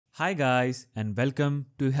Hi guys and welcome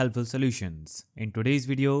to Helpful Solutions. In today's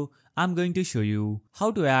video, I'm going to show you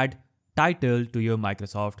how to add title to your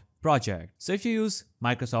Microsoft project. So if you use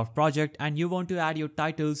Microsoft project and you want to add your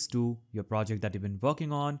titles to your project that you've been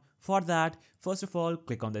working on, for that, first of all,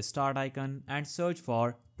 click on the start icon and search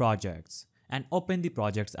for projects and open the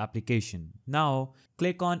projects application. Now,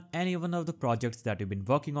 click on any one of the projects that you've been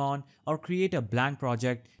working on or create a blank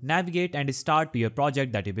project, navigate and start to your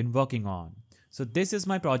project that you've been working on. So this is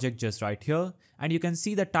my project just right here, and you can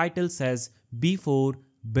see the title says B4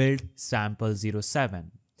 build sample 07.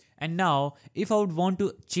 And now if I would want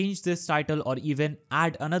to change this title or even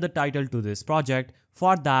add another title to this project,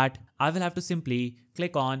 for that I will have to simply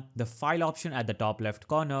click on the file option at the top left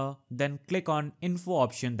corner, then click on info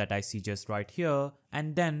option that I see just right here,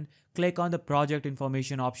 and then click on the project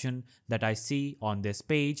information option that I see on this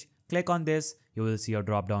page. Click on this, you will see a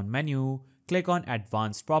drop down menu, click on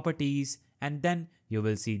advanced properties, and then you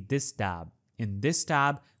will see this tab. In this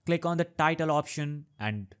tab, click on the title option,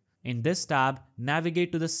 and in this tab,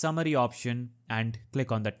 navigate to the summary option and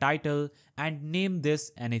click on the title and name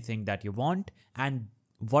this anything that you want, and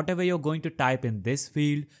whatever you're going to type in this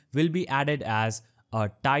field will be added as a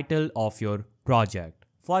title of your project.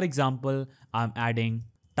 For example, I'm adding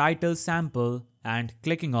title sample and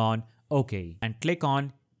clicking on OK and click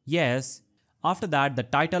on yes. After that, the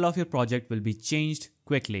title of your project will be changed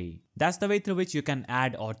quickly. That's the way through which you can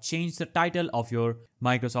add or change the title of your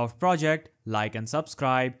Microsoft project. Like and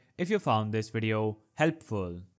subscribe if you found this video helpful.